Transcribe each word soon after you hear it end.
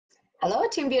Hello,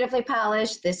 Team Beautifully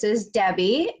Polished. This is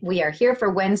Debbie. We are here for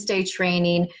Wednesday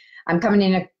training. I'm coming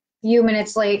in a few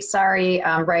minutes late. Sorry,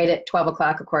 right at 12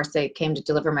 o'clock. Of course, they came to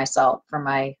deliver my salt from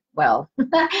my well,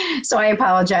 so I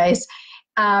apologize.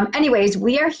 Anyways,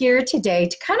 we are here today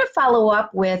to kind of follow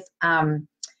up with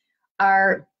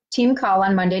our team call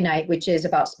on Monday night, which is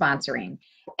about sponsoring.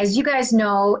 As you guys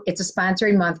know, it's a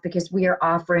sponsoring month because we are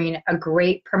offering a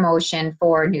great promotion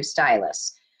for new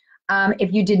stylists.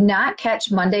 If you did not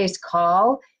catch Monday's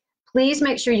call, please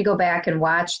make sure you go back and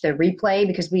watch the replay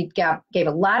because we gave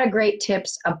a lot of great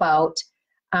tips about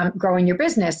growing your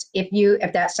business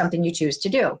if that's something you choose to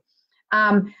do.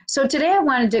 So today I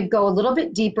wanted to go a little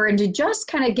bit deeper into just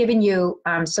kind of giving you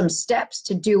some steps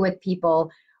to do with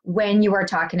people when you are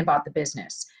talking about the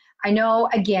business. I know,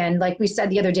 again, like we said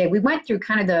the other day, we went through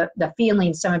kind of the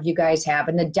feelings some of you guys have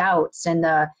and the doubts and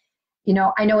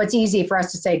I know it's easy for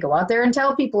us to say, go out there and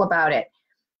tell people about it.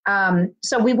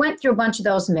 So we went through a bunch of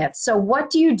those myths. So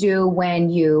what do you do when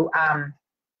you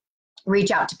reach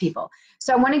out to people?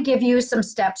 So I want to give you some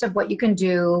steps of what you can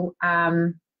do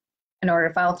in order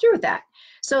to follow through with that.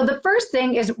 So the first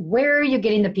thing is, where are you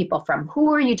getting the people from?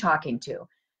 Who are you talking to?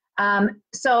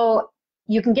 So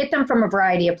you can get them from a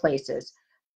variety of places.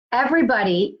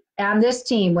 Everybody on this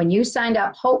team, when you signed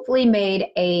up, hopefully made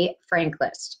a Frank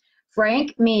list.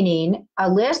 Frank meaning a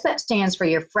list that stands for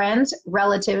your friends,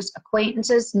 relatives,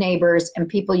 acquaintances, neighbors, and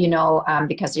people you know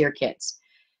because of your kids.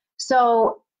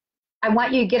 So I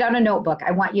want you to get on a notebook.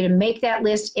 I want you to make that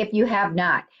list if you have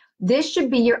not. This should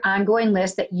be your ongoing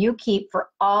list that you keep for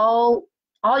all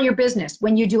your business.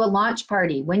 When you do a launch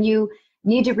party, when you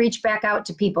need to reach back out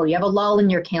to people, you have a lull in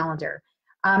your calendar.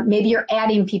 Maybe you're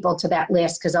adding people to that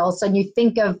list because all of a sudden you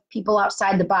think of people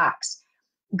outside the box.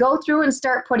 Go through and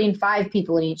start putting 5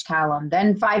 people in each column,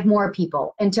 then 5 more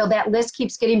people until that list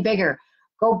keeps getting bigger.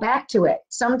 Go back to it.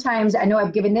 Sometimes, I know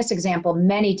I've given this example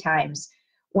many times.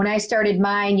 When I started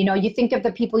mine, you think of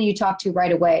the people you talk to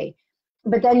right away,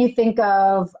 but then you think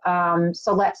of,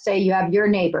 so let's say you have your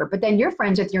neighbor, but then you're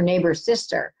friends with your neighbor's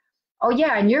sister. Oh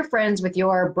yeah, and you're friends with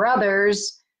your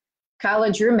brother's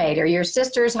college roommate or your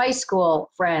sister's high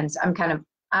school friends. I'm kind of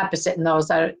opposite in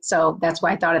those, so that's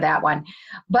why I thought of that one.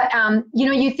 But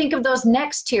you think of those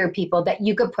next tier people that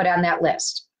you could put on that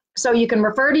list. So you can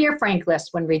refer to your Frank list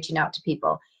when reaching out to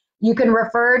people. You can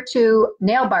refer to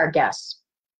nail bar guests,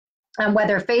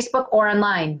 whether Facebook or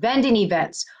online, vending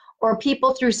events, or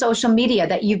people through social media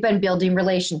that you've been building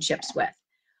relationships with.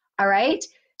 All right,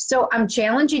 so I'm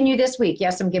challenging you this week.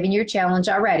 Yes, I'm giving you a challenge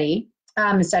already,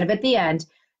 instead of at the end,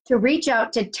 to reach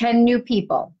out to 10 new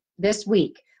people this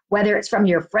week. Whether it's from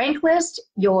your Frank list,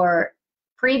 your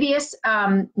previous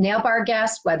nail bar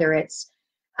guests, whether it's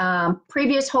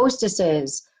previous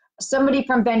hostesses, somebody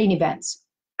from vending events.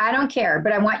 I don't care,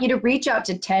 but I want you to reach out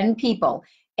to 10 people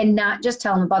and not just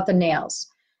tell them about the nails.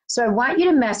 So I want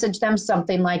you to message them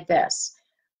something like this.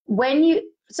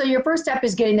 So your first step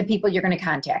is getting the people you're going to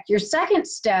contact. Your second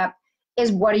step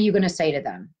is, what are you going to say to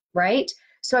them, right?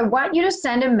 So I want you to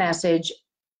send a message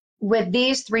with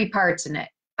these 3 parts in it: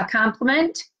 a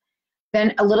compliment,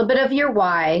 then a little bit of your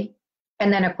why,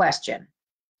 and then a question.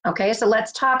 Okay, so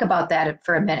let's talk about that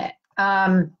for a minute.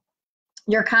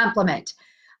 Your compliment.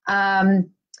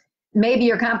 Maybe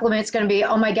your compliment's going to be,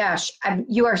 oh my gosh,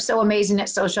 you are so amazing at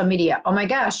social media. Oh my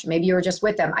gosh, maybe you were just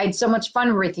with them. I had so much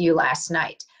fun with you last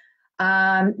night.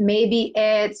 Maybe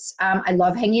it's, I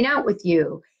love hanging out with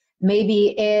you.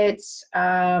 Maybe it's,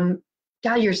 God,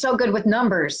 you're so good with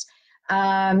numbers.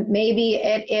 Maybe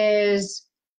it is,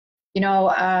 you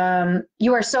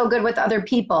are so good with other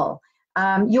people.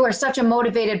 You are such a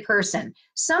motivated person.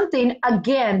 Something,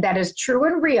 again, that is true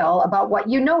and real about what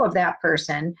you know of that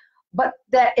person, but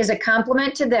that is a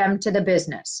compliment to them, to the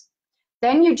business.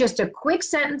 Then you just a quick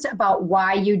sentence about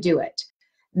why you do it.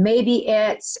 Maybe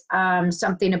it's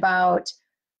something about,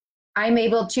 I'm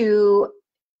able to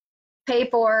pay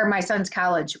for my son's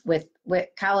college with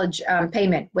college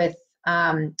payment with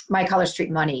my Color Street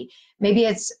money. Maybe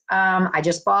it's, I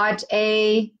just bought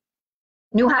a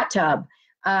new hot tub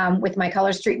with my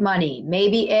Color Street money.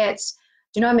 Maybe it's,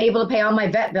 I'm able to pay all my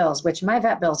vet bills, which my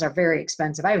vet bills are very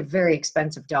expensive. I have a very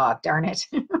expensive dog, darn it.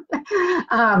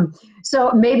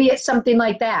 So maybe it's something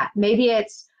like that. Maybe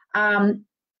it's, I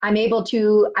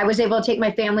was able to take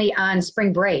my family on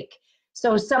spring break.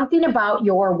 So something about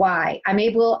your why. I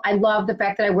love the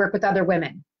fact that I work with other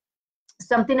women.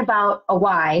 Something about a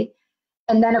why,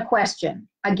 and then a question.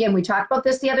 Again, we talked about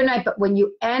this the other night, but when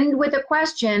you end with a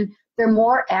question, they're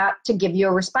more apt to give you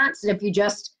a response than if you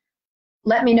just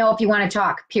let me know if you want to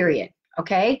talk, period.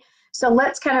 Okay? So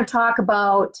let's kind of talk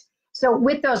about, so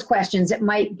with those questions, it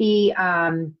might be,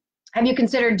 have you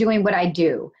considered doing what I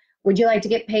do? Would you like to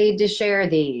get paid to share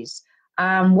these?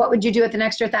 What would you do with an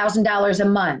extra $1,000 a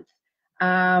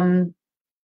month?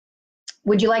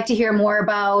 Would you like to hear more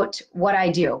about what I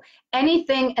do?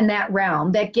 Anything in that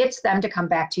realm that gets them to come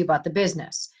back to you about the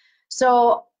business.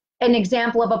 So an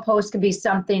example of a post could be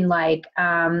something like,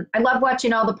 I love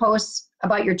watching all the posts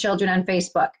about your children on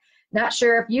Facebook. Not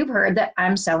sure if you've heard that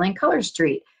I'm selling Color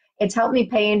Street. It's helped me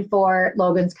paying for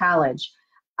Logan's college.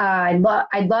 I'd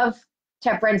love to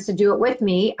have friends to do it with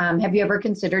me. Have you ever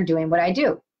considered doing what I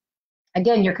do?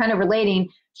 Again, you're kind of relating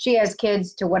she has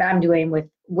kids to what I'm doing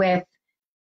with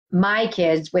my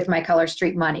kids with my Color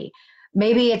Street money.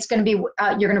 Maybe it's going to be,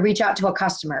 you're going to reach out to a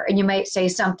customer and you might say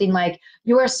something like,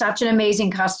 you are such an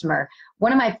amazing customer.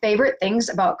 One of my favorite things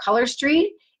about Color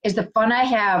Street is the fun I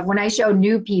have when I show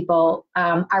new people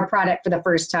our product for the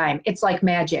first time. It's like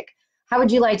magic. How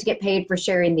would you like to get paid for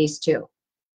sharing these two?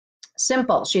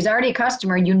 Simple. She's already a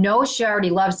customer. You know she already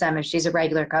loves them if she's a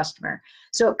regular customer.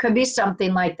 So it could be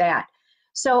something like that.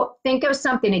 So think of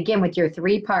something, again, with your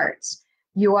 3 parts.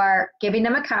 You are giving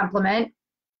them a compliment,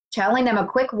 telling them a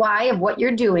quick why of what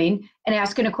you're doing, and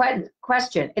asking a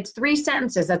question. It's 3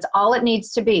 sentences. That's all it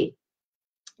needs to be.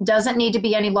 Doesn't need to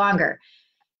be any longer.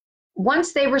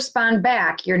 Once they respond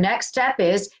back, your next step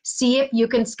is see if you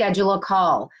can schedule a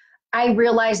call. I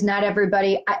realize not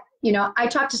everybody, I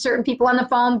talk to certain people on the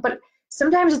phone, but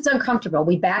sometimes it's uncomfortable.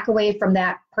 We back away from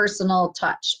that personal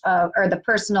touch or the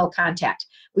personal contact.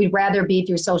 We'd rather be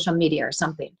through social media or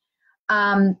something.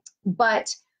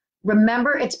 But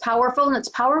remember, it's powerful, and it's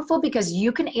powerful because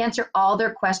you can answer all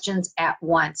their questions at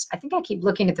once. I think I keep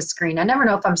looking at the screen. I never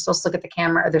know if I'm supposed to look at the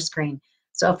camera or the screen.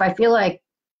 So if I feel like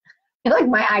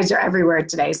my eyes are everywhere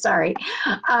today, sorry.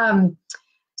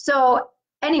 So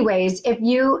anyways, if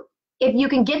you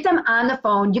can get them on the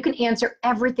phone, you can answer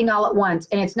everything all at once,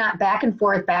 and it's not back and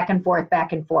forth, back and forth,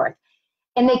 back and forth.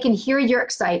 And they can hear your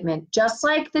excitement, just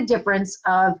like the difference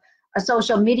of a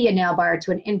social media nail bar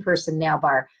to an in-person nail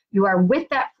bar. You are with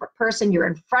that person, you're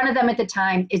in front of them at the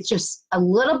time. It's just a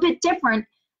little bit different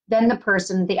than the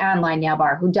person, the online nail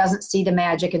bar, who doesn't see the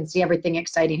magic and see everything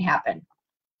exciting happen.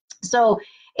 So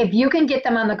if you can get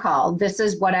them on the call, this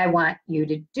is what I want you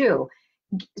to do.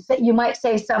 You might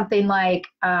say something like,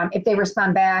 if they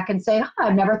respond back and say, oh,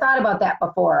 I've never thought about that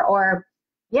before, or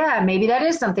yeah, maybe that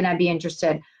is something I'd be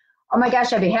interested. Oh my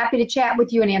gosh, I'd be happy to chat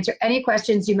with you and answer any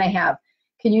questions you may have.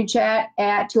 Can you chat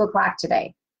at 2 o'clock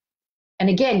today? And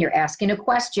again, you're asking a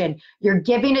question. You're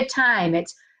giving a time.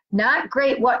 It's not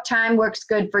great what time works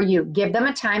good for you. Give them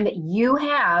a time that you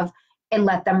have and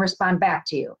let them respond back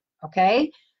to you,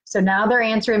 okay? So now they're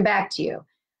answering back to you.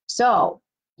 So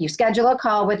you schedule a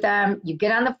call with them. You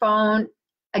get on the phone.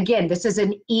 Again, this is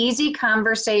an easy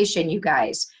conversation, you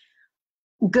guys.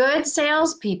 Good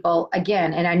salespeople,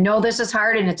 again, and I know this is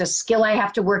hard and it's a skill I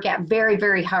have to work at very,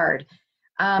 very hard.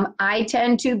 I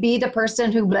tend to be the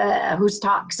person who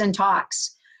talks and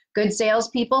talks. Good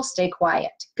salespeople stay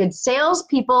quiet. Good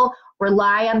salespeople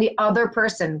rely on the other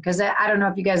person, because I don't know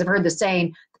if you guys have heard the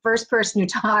saying, the first person who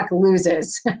talks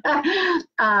loses.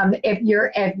 If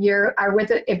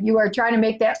you are trying to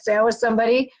make that sale with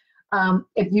somebody,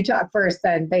 if you talk first,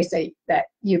 then they say that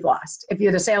you've lost. If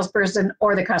you're the salesperson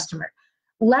or the customer,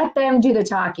 let them do the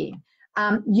talking.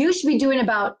 You should be doing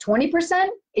about 20%,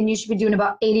 and you should be doing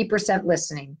about 80%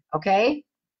 listening, okay?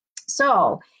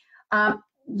 So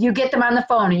you get them on the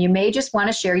phone, and you may just want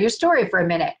to share your story for a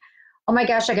minute. Oh my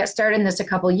gosh, I got started in this a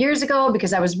couple years ago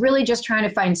because I was really just trying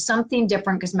to find something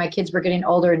different because my kids were getting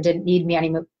older and didn't need me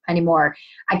anymore.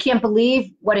 I can't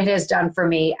believe what it has done for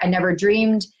me. I never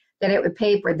dreamed that it would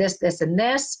pay for this, this, and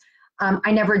this.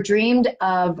 I never dreamed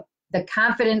of the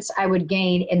confidence I would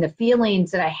gain and the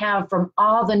feelings that I have from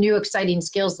all the new exciting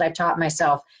skills that I've taught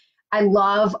myself. I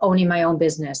love owning my own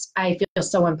business. I feel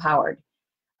so empowered.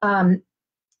 And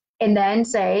then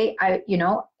say,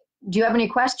 do you have any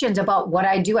questions about what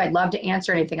I do? I'd love to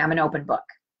answer anything. I'm an open book.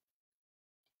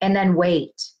 And then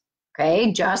wait,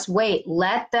 okay? Just wait.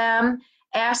 Let them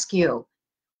ask you.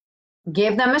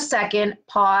 Give them a second,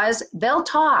 pause. They'll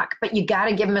talk, but you got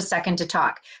to give them a second to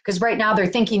talk, because right now they're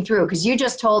thinking through, because you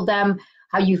just told them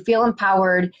how you feel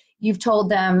empowered. You've told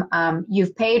them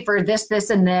you've paid for this, this,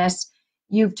 and this.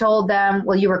 You've told them,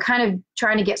 well, you were kind of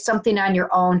trying to get something on your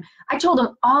own. I told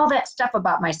them all that stuff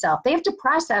about myself. They have to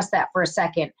process that for a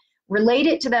second, relate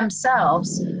it to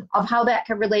themselves of how that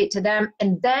can relate to them,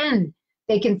 and then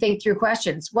they can think through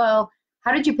questions. Well,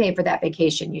 how did you pay for that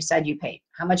vacation you said you paid?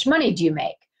 How much money do you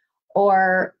make?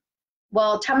 Or,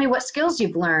 well, tell me what skills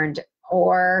you've learned,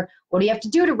 or what do you have to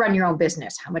do to run your own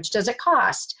business? How much does it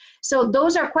cost? So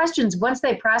those are questions. Once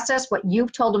they process what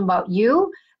you've told them about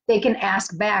you, they can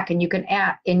ask back, and you can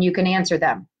answer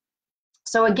them.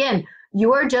 So again,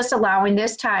 you are just allowing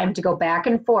this time to go back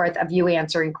and forth of you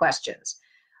answering questions.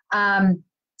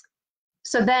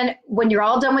 So then when you're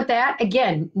all done with that,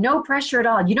 again, no pressure at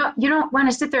all. You don't want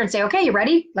to sit there and say, okay, you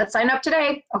ready? Let's sign up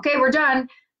today. Okay, we're done.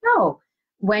 No.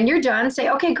 When you're done, say,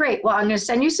 okay, great. Well, I'm going to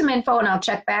send you some info and I'll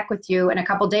check back with you in a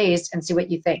couple days and see what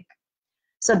you think.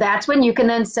 So that's when you can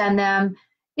then send them,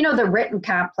 you know, the written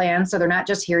comp plan. So they're not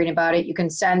just hearing about it. You can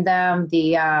send them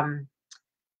the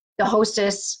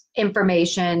hostess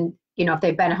information. You know, if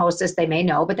they've been a hostess, they may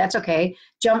know, but that's okay.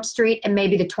 Jump Street and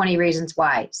maybe the 20 reasons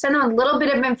why. Send them a little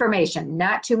bit of information,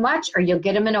 not too much, or you'll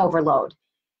get them an overload.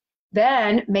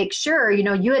 Then make sure, you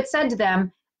know, you had said to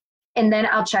them, and then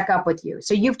I'll check up with you.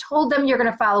 So you've told them you're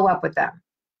going to follow up with them.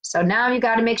 So now you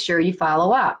got to make sure you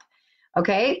follow up.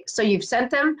 Okay, so you've sent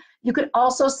them. You could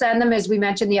also send them, as we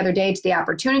mentioned the other day, to the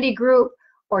opportunity group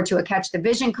or to a Catch the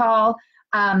Vision call,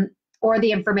 or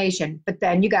the information. But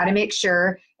then you got to make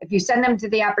sure if you send them to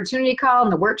the opportunity call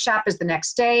and the workshop is the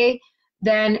next day,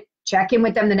 then check in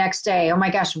with them the next day. Oh my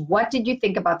gosh, what did you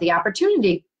think about the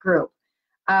opportunity group?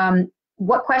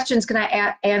 What questions can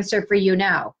I answer for you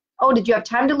now? Oh, did you have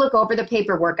time to look over the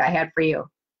paperwork I had for you?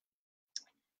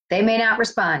 They may not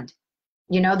respond.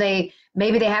 You know,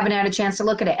 maybe they haven't had a chance to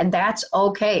look at it, and that's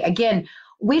okay. Again,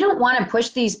 we don't want to push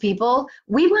these people.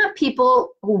 We want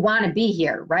people who want to be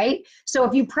here, right? So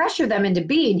if you pressure them into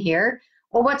being here,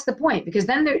 well, what's the point? Because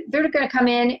then they're going to come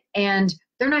in and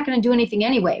they're not going to do anything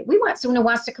anyway. We want someone who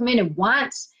wants to come in and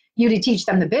wants you to teach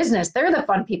them the business. They're the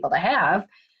fun people to have.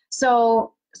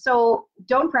 So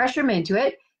don't pressure them into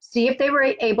it. See if they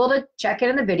were able to check it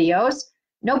in the videos.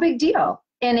 No big deal.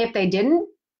 And if they didn't,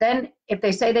 then if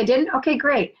they say they didn't, okay,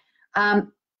 great.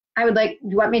 I would like,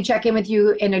 you want me to check in with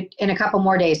you in a couple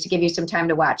more days to give you some time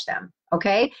to watch them,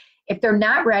 okay? If they're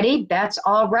not ready, that's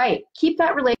all right. Keep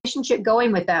that relationship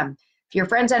going with them. If you're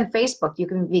friends on Facebook, you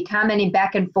can be commenting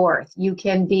back and forth. You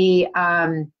can be,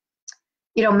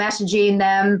 you know, messaging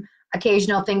them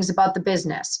occasional things about the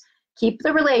business. Keep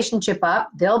the relationship up.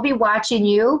 They'll be watching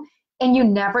you, and you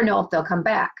never know if they'll come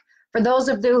back. For those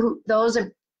of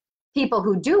people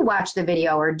who do watch the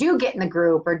video or do get in the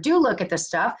group or do look at the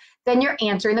stuff, then you're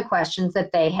answering the questions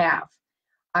that they have.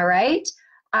 All right.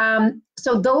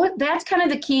 So that's kind of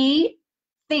the key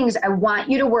things I want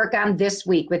you to work on this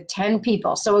week with 10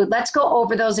 people. So let's go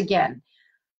over those again.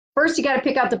 First, you got to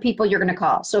pick out the people you're going to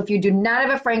call. So if you do not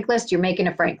have a frank list, you're making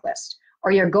a frank list,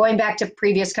 or you're going back to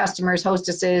previous customers,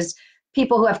 hostesses,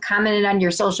 people who have commented on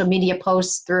your social media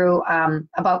posts through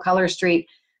About Color Street,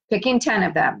 picking 10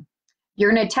 of them.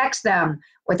 You're going to text them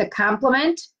with a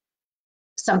compliment,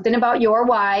 something about your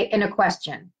why, and a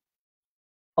question.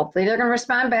 Hopefully they're going to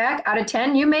respond back. Out of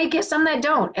 10, you may get some that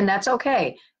don't, and that's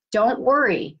okay. Don't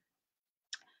worry.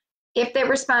 If they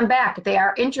respond back, if they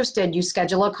are interested, you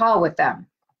schedule a call with them.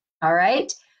 All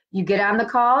right? You get on the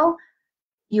call.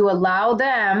 You allow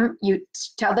them, you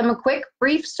tell them a quick,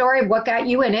 brief story of what got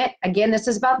you in it. Again, this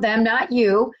is about them, not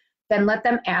you. Then let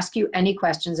them ask you any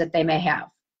questions that they may have.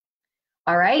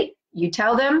 All right? You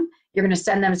tell them you're going to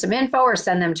send them some info or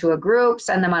send them to a group,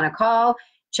 send them on a call,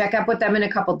 check up with them in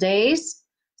a couple days.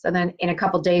 So then in a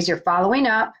couple days, you're following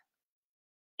up,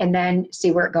 and then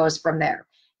see where it goes from there.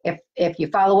 If you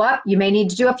follow up, you may need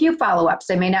to do a few follow-ups.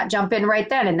 They may not jump in right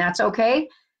then, and that's okay.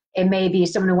 It may be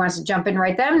someone who wants to jump in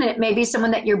right then, and it may be someone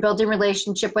that you're building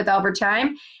relationship with over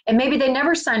time, and maybe they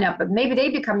never sign up, but maybe they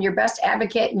become your best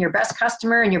advocate and your best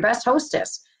customer and your best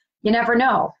hostess. You never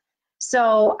know.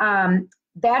 So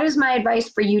that is my advice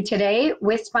for you today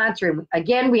with sponsoring.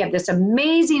 Again, we have this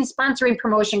amazing sponsoring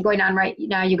promotion going on right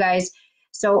now, you guys.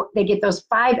 So they get those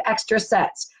 5 extra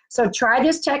sets. So try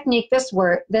this technique this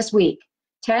week.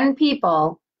 10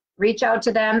 people, reach out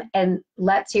to them, and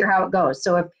let's hear how it goes.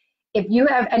 So if you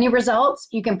have any results,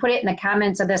 you can put it in the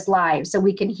comments of this live so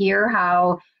we can hear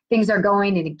how things are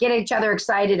going and to get each other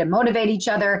excited and motivate each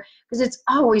other, because it's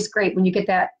always great when you get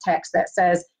that text that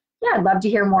says, yeah, I'd love to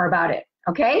hear more about it.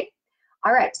 Okay?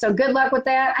 All right, so good luck with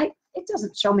that. It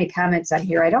doesn't show me comments on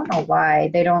here. I don't know why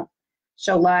they don't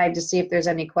show live to see if there's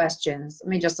any questions. Let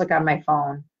me just look on my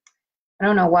phone. I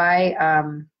don't know why.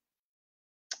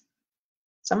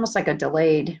 It's almost like a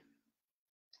delayed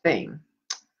thing.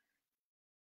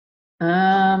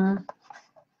 I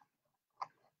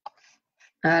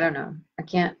don't know. I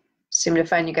can't seem to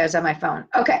find you guys on my phone.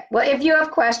 Okay, well, if you have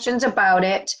questions about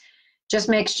it, just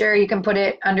make sure you can put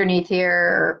it underneath here,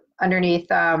 or underneath,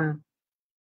 here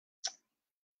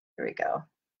we go.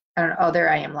 I don't know. Oh, there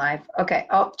I am live. Okay.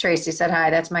 Oh, Tracy said hi.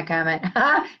 That's my comment.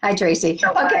 Hi, Tracy.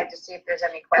 Okay. To see if there's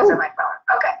any questions on my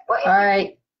phone. Okay. Well, all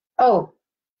right. Oh,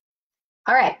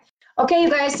 all right. Okay,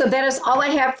 you guys, so that is all I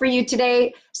have for you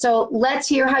today. So let's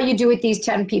hear how you do with these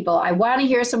 10 people. I want to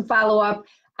hear some follow-up.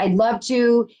 I'd love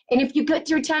to. And if you get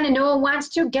through 10 and no one wants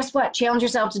to, guess what? Challenge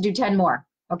yourself to do 10 more,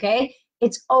 okay?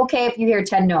 It's okay if you hear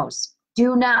 10 no's.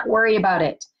 Do not worry about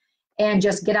it. And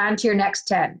just get on to your next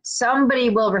 10.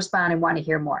 Somebody will respond and want to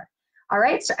hear more. All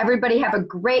right, so everybody have a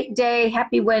great day.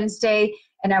 Happy Wednesday,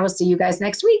 and I will see you guys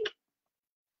next week.